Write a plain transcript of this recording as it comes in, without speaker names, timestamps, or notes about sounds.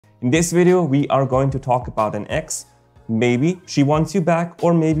In this video, we are going to talk about an ex. Maybe she wants you back,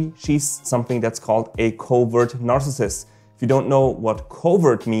 or maybe she's something that's called a covert narcissist. If you don't know what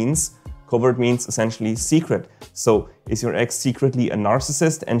covert means essentially secret. So is your ex secretly a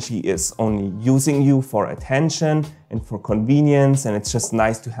narcissist and she is only using you for attention and for convenience and it's just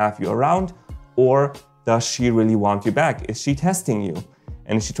nice to have you around? Or does she really want you back? Is she testing you?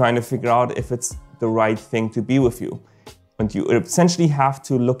 And is she trying to figure out if it's the right thing to be with you? And you essentially have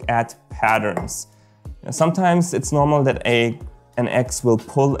to look at patterns. Now, sometimes it's normal that an ex will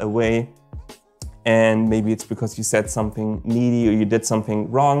pull away, and maybe it's because you said something needy or you did something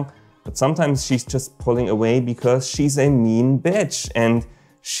wrong. But sometimes she's just pulling away because she's a mean bitch and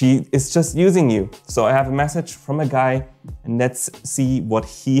she is just using you. So I have a message from a guy, and let's see what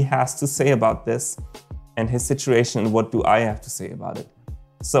he has to say about this and his situation, and what do I have to say about it.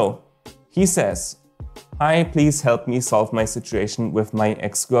 So he says, "Hi, please help me solve my situation with my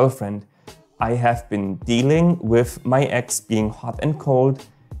ex-girlfriend. I have been dealing with my ex being hot and cold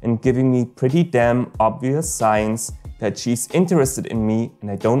and giving me pretty damn obvious signs that she's interested in me,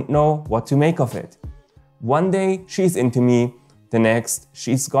 and I don't know what to make of it. One day she's into me, the next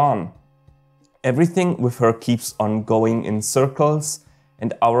she's gone. Everything with her keeps on going in circles,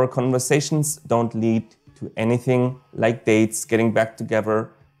 and our conversations don't lead to anything like dates, getting back together,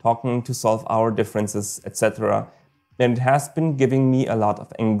 talking to solve our differences, etc. And it has been giving me a lot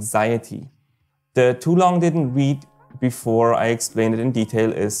of anxiety. The too long didn't read before I explained it in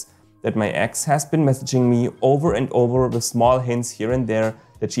detail is that my ex has been messaging me over and over with small hints here and there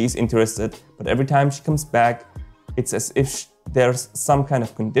that she is interested, but every time she comes back, it's as if there's some kind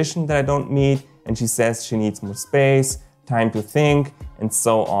of condition that I don't meet, and she says she needs more space, time to think, and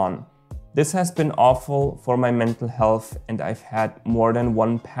so on. This has been awful for my mental health, and I've had more than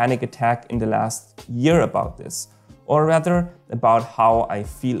one panic attack in the last year about this, or rather about how I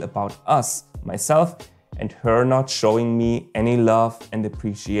feel about us, myself, and her not showing me any love and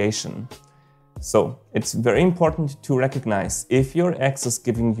appreciation." So it's very important to recognize if your ex is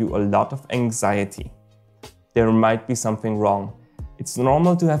giving you a lot of anxiety, there might be something wrong. It's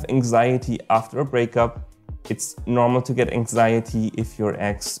normal to have anxiety after a breakup. It's normal to get anxiety if your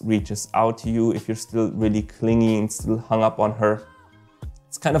ex reaches out to you, if you're still really clingy and still hung up on her.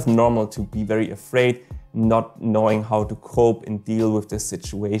 It's kind of normal to be very afraid, not knowing how to cope and deal with this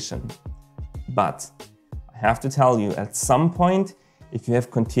situation. But I have to tell you, at some point, if you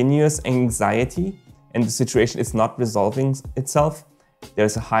have continuous anxiety and the situation is not resolving itself,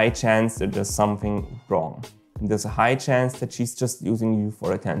 there's a high chance that there's something wrong. And there's a high chance that she's just using you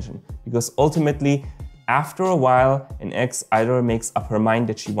for attention. Because ultimately, after a while, an ex either makes up her mind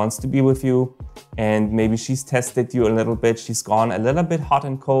that she wants to be with you, and maybe she's tested you a little bit, she's gone a little bit hot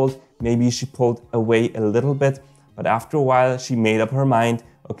and cold, maybe she pulled away a little bit, but after a while she made up her mind,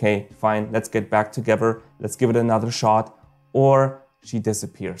 okay, fine, let's get back together, let's give it another shot, or she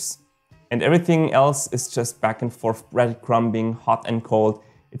disappears. And everything else is just back and forth breadcrumbing, hot and cold.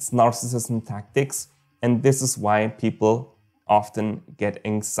 It's narcissism tactics, and this is why people often get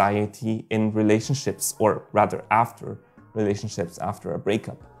anxiety in relationships, or rather after relationships, after a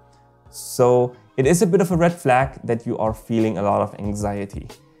breakup. So it is a bit of a red flag that you are feeling a lot of anxiety.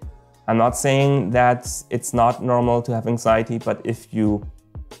 I'm not saying that it's not normal to have anxiety, but if you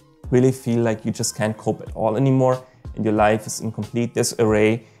really feel like you just can't cope at all anymore and your life is in complete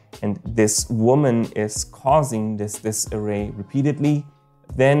disarray and this woman is causing this disarray repeatedly,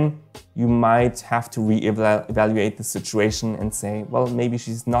 then you might have to reevaluate the situation and say, well, maybe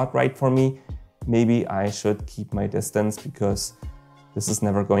she's not right for me. Maybe I should keep my distance because this is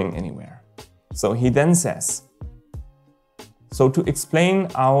never going anywhere. So he then says, "So to explain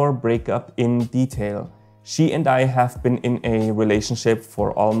our breakup in detail, she and I have been in a relationship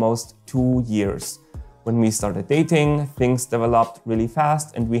for almost 2 years. When we started dating, things developed really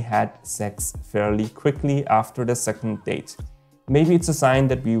fast and we had sex fairly quickly after the second date. Maybe it's a sign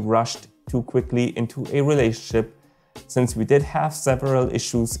that we rushed too quickly into a relationship, since we did have several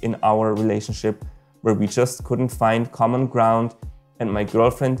issues in our relationship where we just couldn't find common ground, and my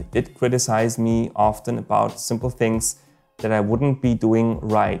girlfriend did criticize me often about simple things that I wouldn't be doing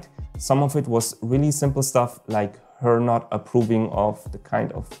right. Some of it was really simple stuff like her not approving of the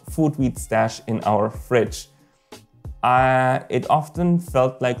kind of food we'd stash in our fridge. It often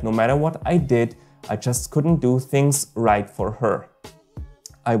felt like no matter what I did, I just couldn't do things right for her.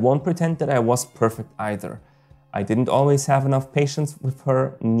 I won't pretend that I was perfect either. I didn't always have enough patience with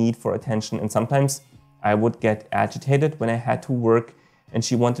her need for attention, and sometimes I would get agitated when I had to work and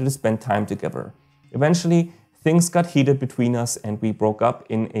she wanted to spend time together. Eventually, things got heated between us and we broke up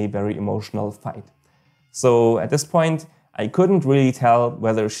in a very emotional fight. So at this point, I couldn't really tell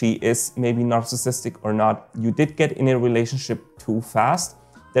whether she is maybe narcissistic or not. You did get in a relationship too fast.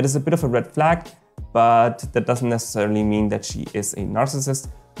 That is a bit of a red flag, but that doesn't necessarily mean that she is a narcissist.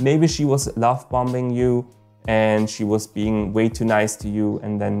 Maybe she was love bombing you and she was being way too nice to you,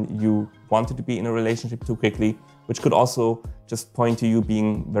 and then you wanted to be in a relationship too quickly, which could also just point to you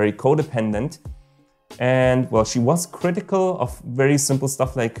being very codependent. And well, she was critical of very simple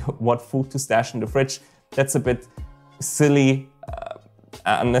stuff like what food to stash in the fridge. That's a bit silly,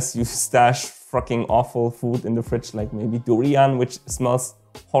 unless you stash fucking awful food in the fridge, like maybe durian, which smells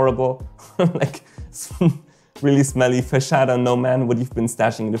horrible, like some really smelly fish. I don't know, man, what you've been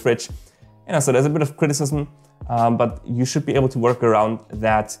stashing in the fridge. You know, so there's a bit of criticism, but you should be able to work around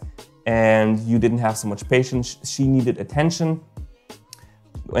that. And you didn't have so much patience. She needed attention.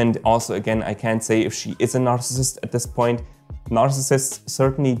 And also, again, I can't say if she is a narcissist at this point. Narcissists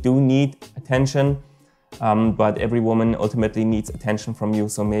certainly do need attention, but every woman ultimately needs attention from you.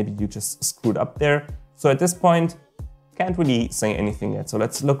 So maybe you just screwed up there. So at this point, can't really say anything yet. So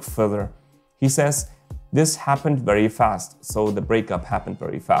let's look further. He says, this happened very fast. So the breakup happened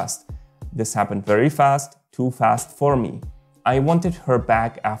very fast. This happened very fast, too fast for me. I wanted her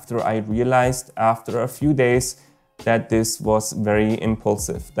back after I realized after a few days that this was very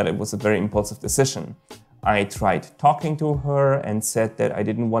impulsive, that it was a very impulsive decision. I tried talking to her and said that I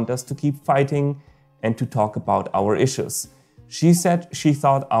didn't want us to keep fighting and to talk about our issues. She said she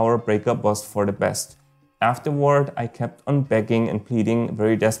thought our breakup was for the best. Afterward, I kept on begging and pleading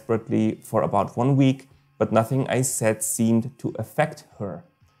very desperately for about 1 week, but nothing I said seemed to affect her.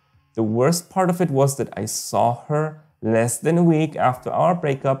 The worst part of it was that I saw her less than a week after our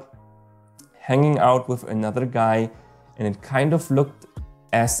breakup, hanging out with another guy, and it kind of looked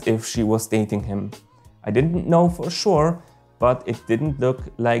as if she was dating him. I didn't know for sure, but it didn't look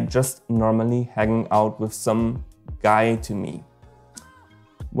like just normally hanging out with some guy to me.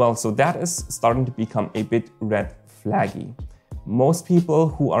 Well, so that is starting to become a bit red flaggy. Most people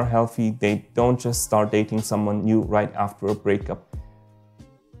who are healthy, they don't just start dating someone new right after a breakup.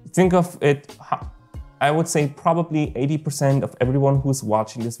 Think of it, I would say probably 80% of everyone who's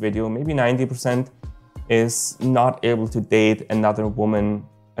watching this video, maybe 90%, is not able to date another woman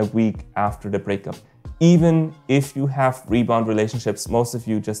a week after the breakup. Even if you have rebound relationships, most of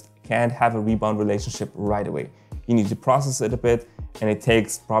you just can't have a rebound relationship right away. You need to process it a bit, and it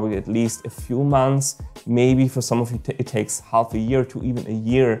takes probably at least a few months. Maybe for some of you it takes half a year to even a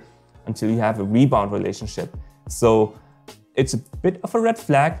year until you have a rebound relationship. So it's a bit of a red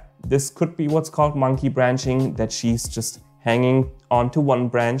flag. This could be what's called monkey branching, that she's just hanging on to one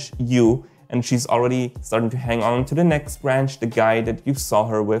branch, you, and she's already starting to hang on to the next branch, the guy that you saw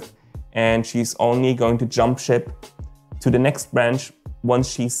her with, and she's only going to jump ship to the next branch once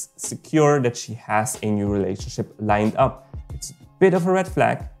she's secure that she has a new relationship lined up. It's a bit of a red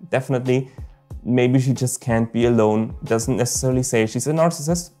flag, definitely. Maybe she just can't be alone. Doesn't necessarily say she's a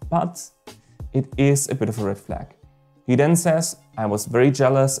narcissist, but it is a bit of a red flag. He then says, I was very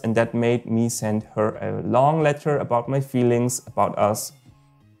jealous, and that made me send her a long letter about my feelings about us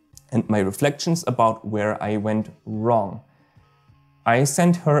and my reflections about where I went wrong. I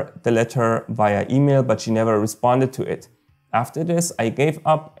sent her the letter via email, but she never responded to it. After this, I gave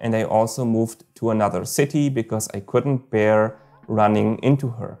up, and I also moved to another city because I couldn't bear running into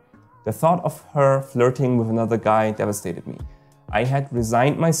her. The thought of her flirting with another guy devastated me. I had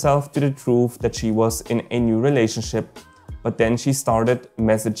resigned myself to the truth that she was in a new relationship, but then she started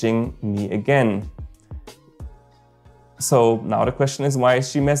messaging me again. So now the question is, why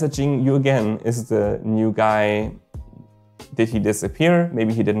is she messaging you again? Is the new guy, did he disappear?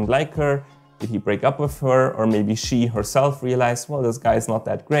 Maybe he didn't like her. Did he break up with her? Or maybe she herself realized, well, this guy's not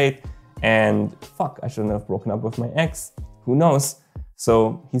that great, and fuck, I shouldn't have broken up with my ex. Who knows?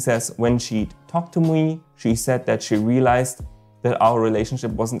 So he says, when she talked to me, she said that she realized that our relationship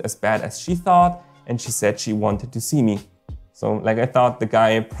wasn't as bad as she thought, and she said she wanted to see me. So like I thought, the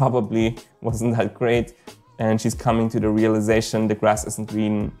guy probably wasn't that great, and she's coming to the realization the grass isn't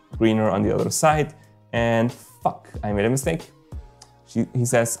greener on the other side, and fuck, I made a mistake. He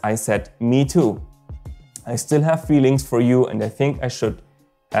says, I said, me too. I still have feelings for you, and I think I should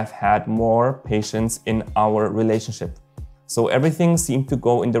have had more patience in our relationship. So everything seemed to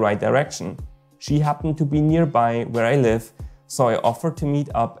go in the right direction. She happened to be nearby where I live, so I offered to meet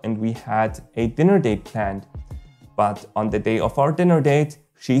up, and we had a dinner date planned. But on the day of our dinner date,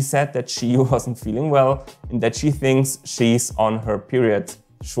 she said that she wasn't feeling well and that she thinks she's on her period,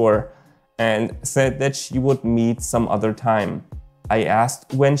 sure, and said that she would meet some other time. I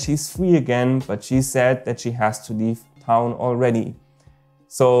asked when she's free again, but she said that she has to leave town already.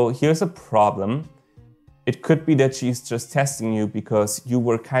 So here's a problem. It could be that she's just testing you because you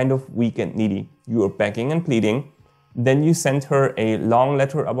were kind of weak and needy. You were begging and pleading. Then you sent her a long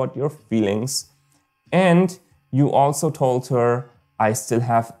letter about your feelings. And you also told her, I still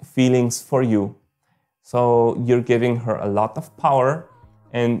have feelings for you. So you're giving her a lot of power,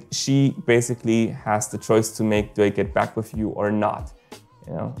 and she basically has the choice to make, do I get back with you or not?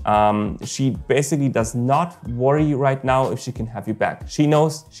 You know, she basically does not worry right now if she can have you back. She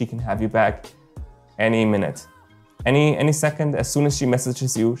knows she can have you back any minute, any second. As soon as she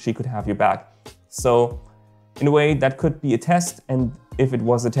messages you, she could have you back. So in a way, that could be a test, and if it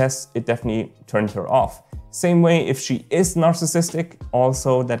was a test, it definitely turned her off. Same way, if she is narcissistic,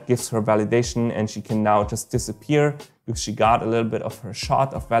 also that gives her validation, and she can now just disappear because she got a little bit of her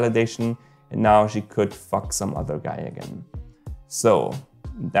shot of validation, and now she could fuck some other guy again. So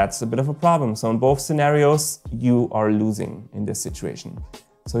that's a bit of a problem. So in both scenarios, you are losing in this situation.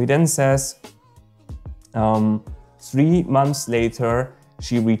 So he then says, 3 months later,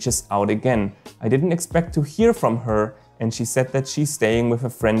 she reaches out again. I didn't expect to hear from her, and she said that she's staying with a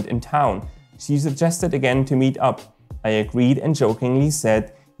friend in town. She suggested again to meet up. I agreed and jokingly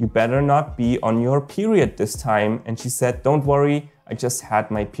said, you better not be on your period this time. And she said, don't worry, I just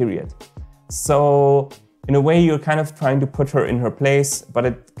had my period. So in a way, you're kind of trying to put her in her place, but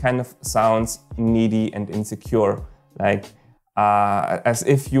it kind of sounds needy and insecure, like as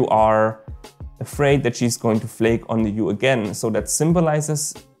if you are afraid that she's going to flake on you again. So that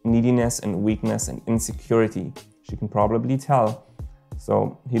symbolizes neediness and weakness and insecurity. She can probably tell.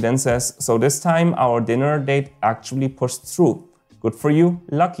 So he then says, so this time our dinner date actually pushed through. Good for you,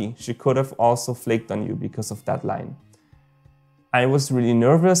 lucky. She could have also flaked on you because of that line. I was really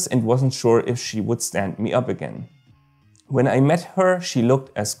nervous and wasn't sure if she would stand me up again. When I met her, she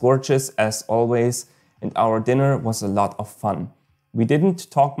looked as gorgeous as always, and our dinner was a lot of fun. We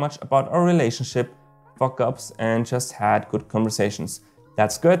didn't talk much about our relationship, fuck-ups, and just had good conversations.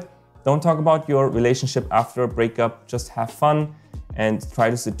 That's good. Don't talk about your relationship after a breakup, just have fun and try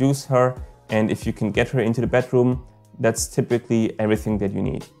to seduce her, and if you can get her into the bedroom, that's typically everything that you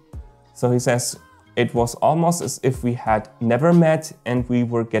need. So he says, it was almost as if we had never met and we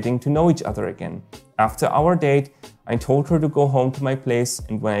were getting to know each other again. After our date, I told her to go home to my place,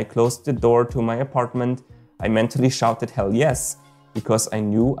 and when I closed the door to my apartment, I mentally shouted hell yes, because I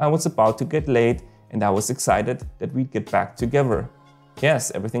knew I was about to get laid and I was excited that we'd get back together.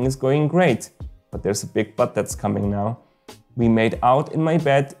 Yes, everything is going great, but there's a big but that's coming now. We made out in my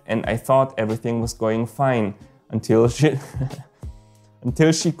bed and I thought everything was going fine until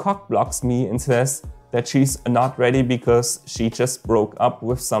she cock blocks me and says that she's not ready because she just broke up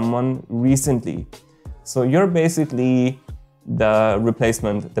with someone recently. So you're basically the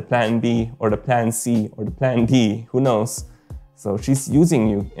replacement, the plan B or the plan C or the plan D, who knows? So she's using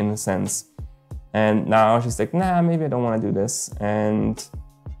you in a sense. And now she's like, nah, maybe I don't want to do this. And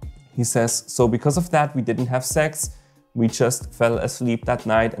he says, so because of that, we didn't have sex. We just fell asleep that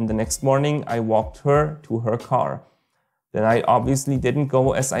night, and the next morning I walked her to her car. The night obviously didn't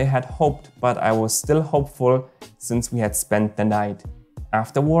go as I had hoped, but I was still hopeful since we had spent the night.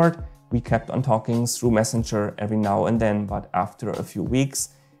 Afterward, we kept on talking through Messenger every now and then, but after a few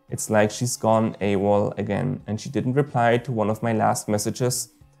weeks, it's like she's gone AWOL again, and she didn't reply to one of my last messages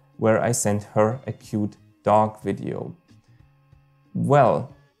where I sent her a cute dog video.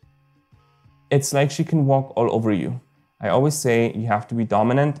 Well, it's like she can walk all over you. I always say you have to be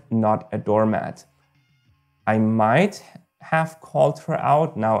dominant, not a doormat. I might have called her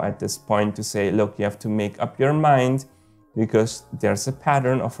out now at this point to say, look, you have to make up your mind because there's a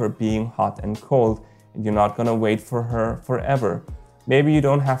pattern of her being hot and cold, and you're not gonna wait for her forever. Maybe you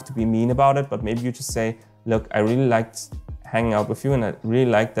don't have to be mean about it, but maybe you just say, look, I really liked hanging out with you and I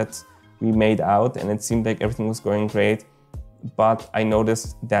really liked that we made out and it seemed like everything was going great, but I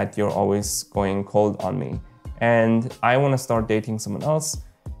noticed that you're always going cold on me. And I want to start dating someone else,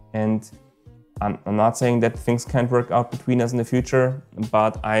 and I'm not saying that things can't work out between us in the future,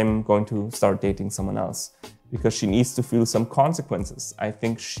 but I'm going to start dating someone else because she needs to feel some consequences. I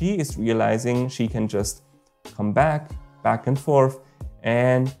think she is realizing she can just come back and forth,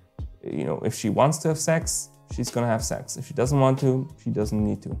 and you know, if she wants to have sex, she's gonna have sex. If she doesn't want to, she doesn't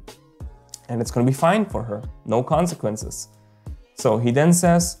need to. And it's gonna be fine for her, no consequences. So he then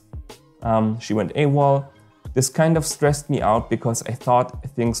says, she went AWOL. This kind of stressed me out because I thought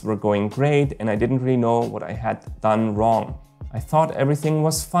things were going great and I didn't really know what I had done wrong. I thought everything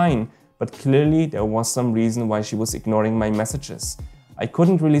was fine, but clearly there was some reason why she was ignoring my messages. I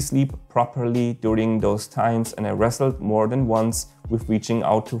couldn't really sleep properly during those times and I wrestled more than once with reaching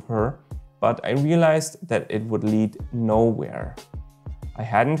out to her, but I realized that it would lead nowhere. I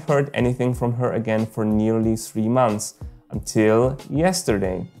hadn't heard anything from her again for nearly 3 months, until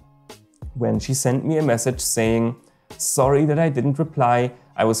yesterday, when she sent me a message saying, "Sorry that I didn't reply.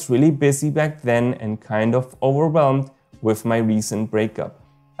 I was really busy back then and kind of overwhelmed with my recent breakup.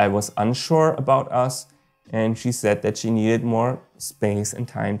 I was unsure about us," and she said that she needed more space and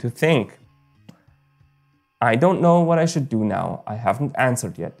time to think. "I don't know what I should do now. I haven't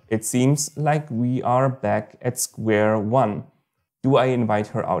answered yet. It seems like we are back at square one. Do I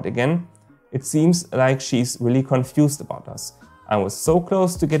invite her out again? It seems like she's really confused about us. I was so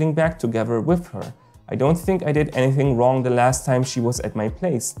close to getting back together with her. I don't think I did anything wrong the last time she was at my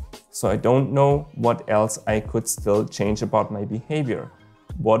place, so I don't know what else I could still change about my behavior.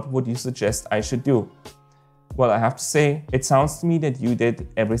 What would you suggest I should do?" Well, I have to say, it sounds to me that you did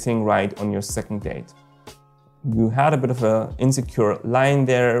everything right on your second date. You had a bit of an insecure line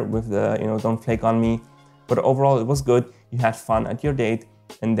there with the, "don't flake on me," but overall it was good. You had fun at your date,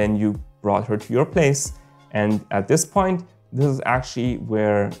 and then you brought her to your place. And at this point, this is actually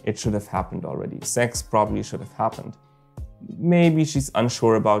where it should have happened already. Sex probably should have happened. Maybe she's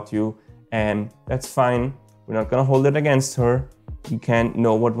unsure about you, and that's fine. We're not gonna hold it against her. You can't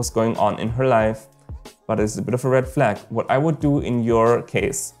know what was going on in her life, but it's a bit of a red flag. What I would do in your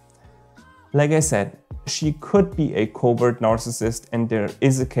case, like I said, she could be a covert narcissist, and there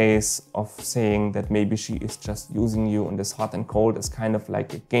is a case of saying that maybe she is just using you in this hot and cold as kind of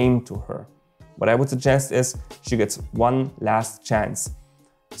like a game to her. What I would suggest is she gets one last chance.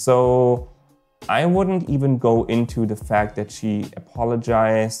 So I wouldn't even go into the fact that she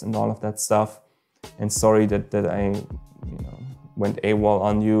apologized and all of that stuff, and sorry that I went AWOL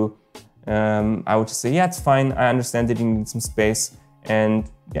on you. I would just say, yeah, it's fine. I understand that you need some space, and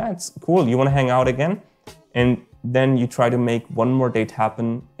yeah, it's cool. You want to hang out again? And then you try to make one more date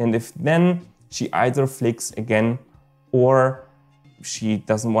happen. And if then she either flakes again or she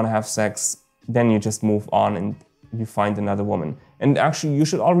doesn't want to have sex, then you just move on and you find another woman. And actually, you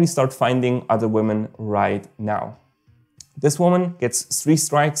should already start finding other women right now. This woman gets 3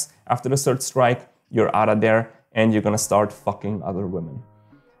 strikes. After the 3rd strike, you're out of there and you're gonna start fucking other women.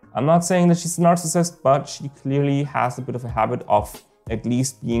 I'm not saying that she's a narcissist, but she clearly has a bit of a habit of at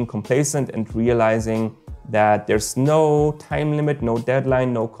least being complacent and realizing that there's no time limit, no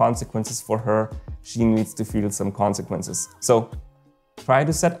deadline, no consequences for her. She needs to feel some consequences. So try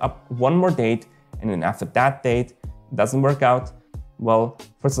to set up one more date, and then after that date doesn't work out, well,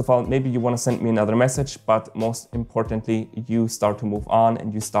 first of all, maybe you want to send me another message, but most importantly, you start to move on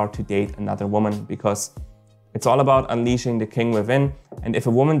and you start to date another woman, because it's all about unleashing the king within. And if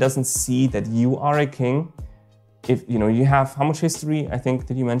a woman doesn't see that you are a king, if you have how much history? I think,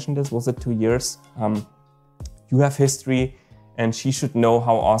 did you mention this? Was it 2 years? You have history, and she should know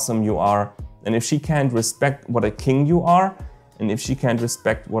how awesome you are. And if she can't respect what a king you are, and if she can't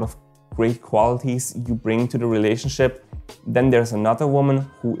respect what of great qualities you bring to the relationship, then there's another woman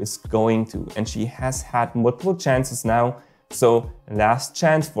who is going to. And she has had multiple chances now. So last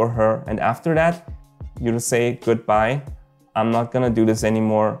chance for her. And after that, you say goodbye. I'm not gonna do this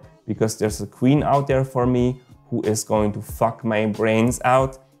anymore, because there's a queen out there for me who is going to fuck my brains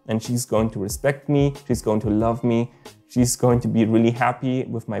out, and she's going to respect me, she's going to love me, she's going to be really happy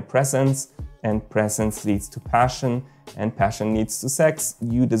with my presence, and presence leads to passion, and passion leads to sex.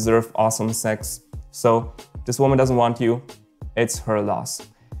 You deserve awesome sex. So this woman doesn't want you, it's her loss.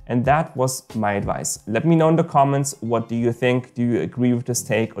 And that was my advice. Let me know in the comments, what do you think? Do you agree with this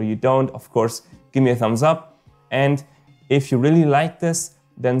take or you don't? Of course, give me a thumbs up. And if you really like this,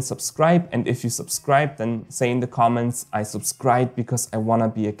 then subscribe. And if you subscribe, then say in the comments, I subscribe because I wanna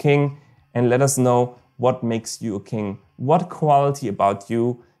be a king. And let us know what makes you a king. What quality about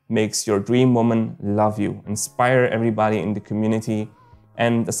you makes your dream woman love you? Inspire everybody in the community.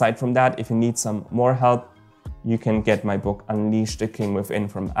 And aside from that, if you need some more help, you can get my book, Unleash the King Within,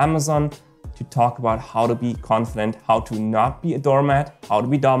 from Amazon, to talk about how to be confident, how to not be a doormat, how to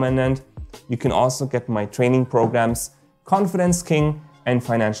be dominant. You can also get my training programs, Confidence King and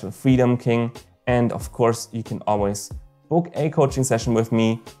Financial Freedom King. And of course, you can always book a coaching session with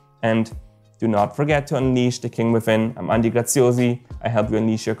me. And do not forget to unleash the king within. I'm Andy Graziosi. I help you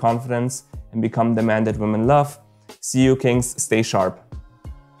unleash your confidence and become the man that women love. See you, kings. Stay sharp.